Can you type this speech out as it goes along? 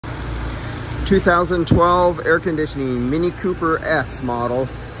2012 air conditioning Mini Cooper S model.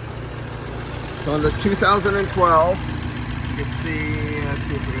 So on this 2012, you can see, let's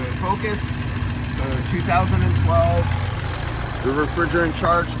see if we're going to focus. So 2012, the refrigerant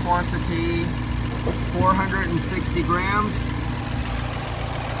charge quantity, 460 grams.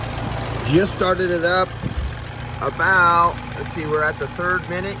 Just started it up about, let's see, we're at the 3rd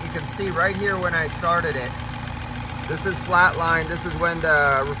minute. You can see right here when I started it. This is flat line. This is when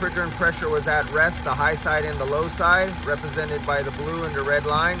the refrigerant pressure was at rest, the high side and the low side, represented by the blue and the red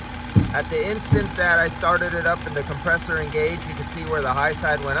line. At the instant that I started it up and the compressor engaged, you can see where the high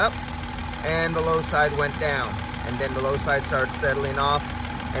side went up and the low side went down. And then the low side starts settling off,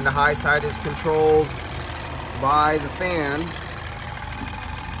 and the high side is controlled by the fan.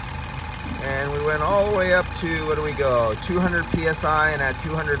 And we went all the way up to, what do we go, 200 psi, and at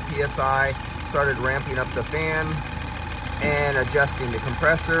 200 psi started ramping up the fan and adjusting the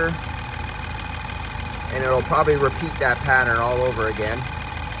compressor, and it'll probably repeat that pattern all over again.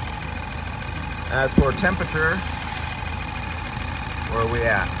 As for temperature, where are we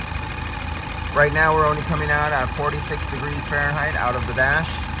at? Right now we're only coming out at 46 degrees Fahrenheit out of the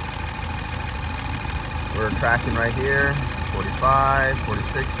dash. We're tracking right here, 45,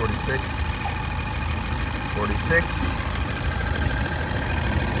 46, 46, 46.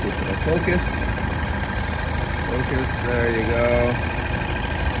 Focus. Focus, there you go.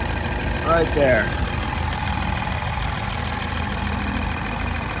 Right there.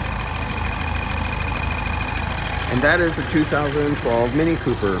 And that is the 2012 Mini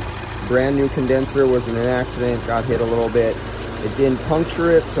Cooper. Brand new condenser, was in an accident, got hit a little bit. It didn't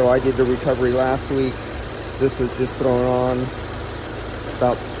puncture it, so I did the recovery last week. This was just thrown on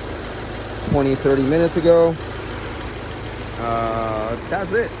about 20-30 minutes ago.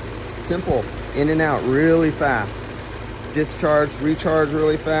 That's it. Simple. In and out really fast. Discharge, recharge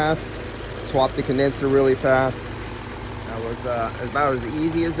really fast. Swap the condenser really fast. That was about as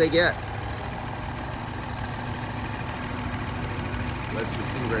easy as they get. Let's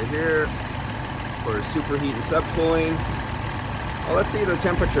just see right here for superheat and subcooling. Well, let's see the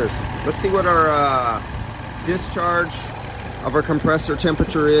temperatures. Let's see what our discharge of our compressor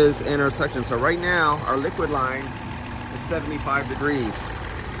temperature is and our suction. So right now, our liquid line is 75 degrees.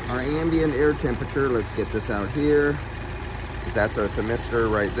 Our ambient air temperature, let's get this out here, because that's our thermistor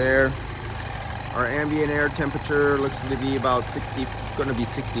right there. Our ambient air temperature looks to be about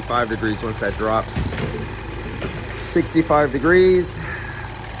 65 degrees once that drops. 65 degrees.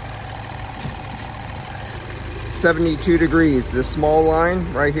 72 degrees. This small line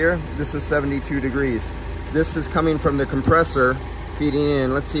right here, this is 72 degrees. This is coming from the compressor feeding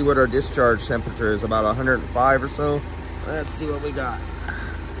in. Let's see what our discharge temperature is, about 105 or so. Let's see what we got.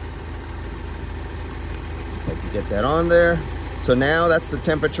 Let's see if I can get that on there. So now that's the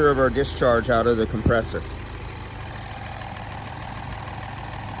temperature of our discharge out of the compressor.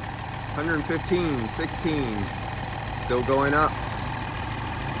 115, 16s, still going up.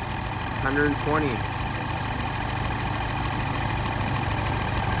 120.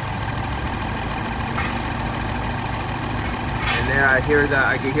 And there I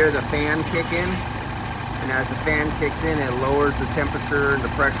can hear the fan kick in. And as the fan kicks in, it lowers the temperature and the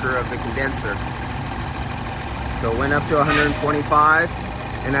pressure of the condenser. So it went up to 125,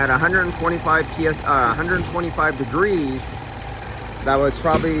 and at 125 degrees, that was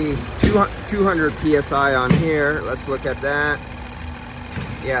probably 200 psi on here. Let's look at that.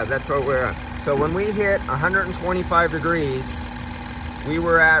 Yeah, that's what we're at. So when we hit 125 degrees, we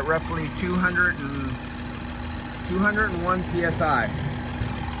were at roughly 201 psi.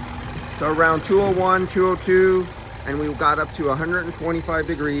 So around 201, 202, and we got up to 125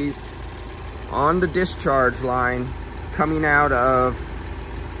 degrees on the discharge line coming out of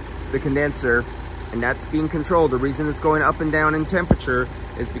the condenser, and that's being controlled. The reason it's going up and down in temperature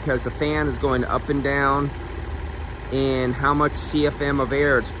is because the fan is going up and down in how much CFM of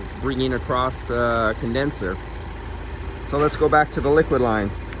air it's bringing across the condenser. So let's go back to the liquid line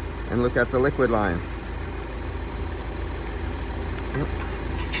and look at the liquid line.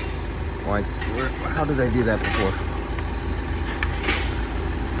 How did I do that before?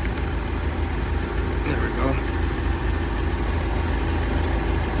 There we go.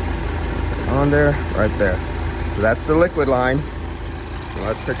 On there, right there. So that's the liquid line. So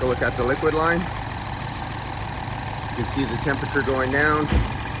let's take a look at the liquid line. You can see the temperature going down.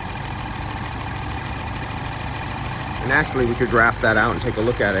 And actually we could graph that out and take a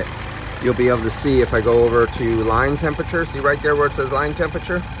look at it. You'll be able to see if I go over to line temperature. See right there where it says line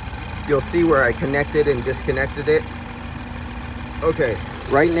temperature? You'll see where I connected and disconnected it. Okay,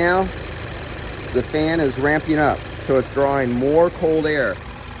 right now the fan is ramping up, so it's drawing more cold air.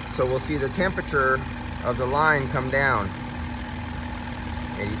 So we'll see the temperature of the line come down.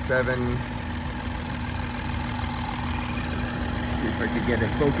 87. Let's see if I could get a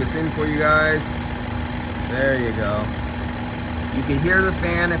focus in for you guys. There you go. You can hear the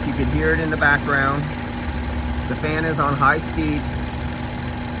fan if you can hear it in the background. The fan is on high speed,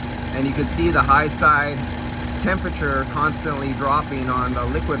 and you can see the high side temperature constantly dropping on the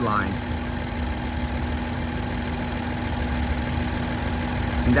liquid line.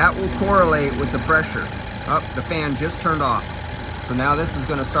 And that will correlate with the pressure. Oh, the fan just turned off. So now this is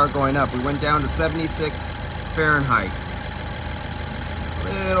going to start going up. We went down to 76 Fahrenheit.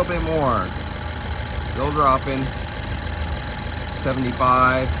 A little bit more. Still dropping.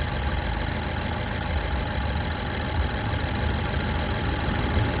 75.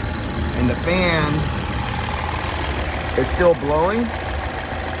 And the fan is still blowing,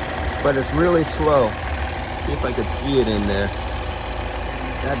 but it's really slow. See if I could see it in there.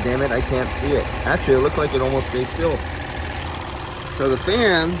 God damn it, I can't see it. Actually, it looked like it almost stayed still. So the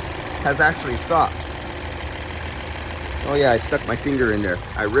fan has actually stopped. Oh yeah, I stuck my finger in there.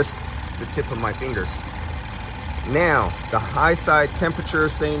 I risked the tip of my fingers. Now, the high side temperature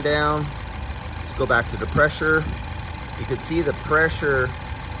is staying down. Let's go back to the pressure. You can see the pressure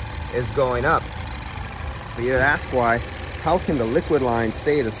is going up. But you'd ask why. How can the liquid line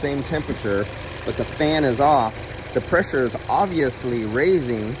stay at the same temperature, but the fan is off? The pressure is obviously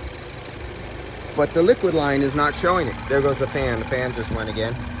raising, but the liquid line is not showing it. There goes the fan. The fan just went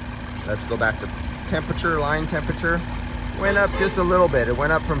again. Let's go back to temperature, line temperature. Went up just a little bit. It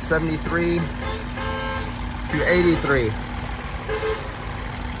went up from 73 to 83.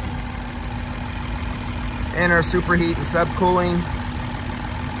 And our superheat and subcooling,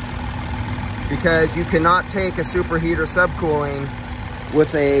 because you cannot take a superheat or subcooling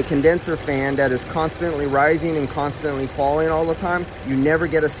with a condenser fan that is constantly rising and constantly falling all the time. You never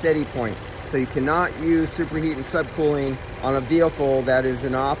get a steady point. So you cannot use superheat and subcooling on a vehicle that is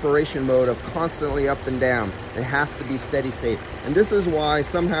in operation mode of constantly up and down. It has to be steady state. And this is why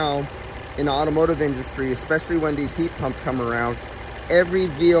somehow in the automotive industry, especially when these heat pumps come around, every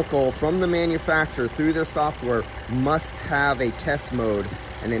vehicle from the manufacturer through their software must have a test mode,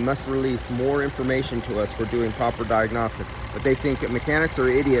 and they must release more information to us for doing proper diagnostics. But they think that mechanics are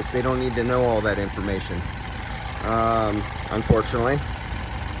idiots. They don't need to know all that information. Unfortunately,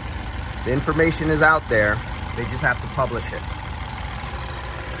 the information is out there. They just have to publish it.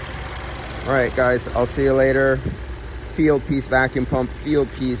 All right, guys, I'll see you later. Field piece vacuum pump, field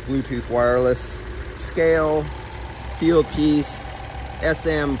piece Bluetooth wireless scale, field piece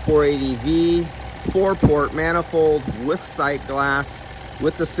SM480V, 4-port manifold with sight glass,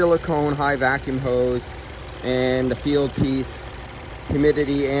 with the silicone high vacuum hose, and the field piece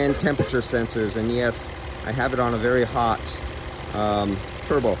humidity and temperature sensors. And yes, I have it on a very hot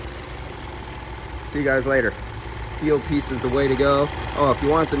turbo. See you guys later. Field piece is the way to go. Oh, if you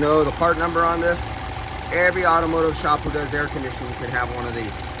wanted to know the part number on this, every automotive shop who does air conditioning should have one of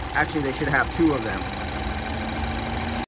these. Actually, they should have 2 of them.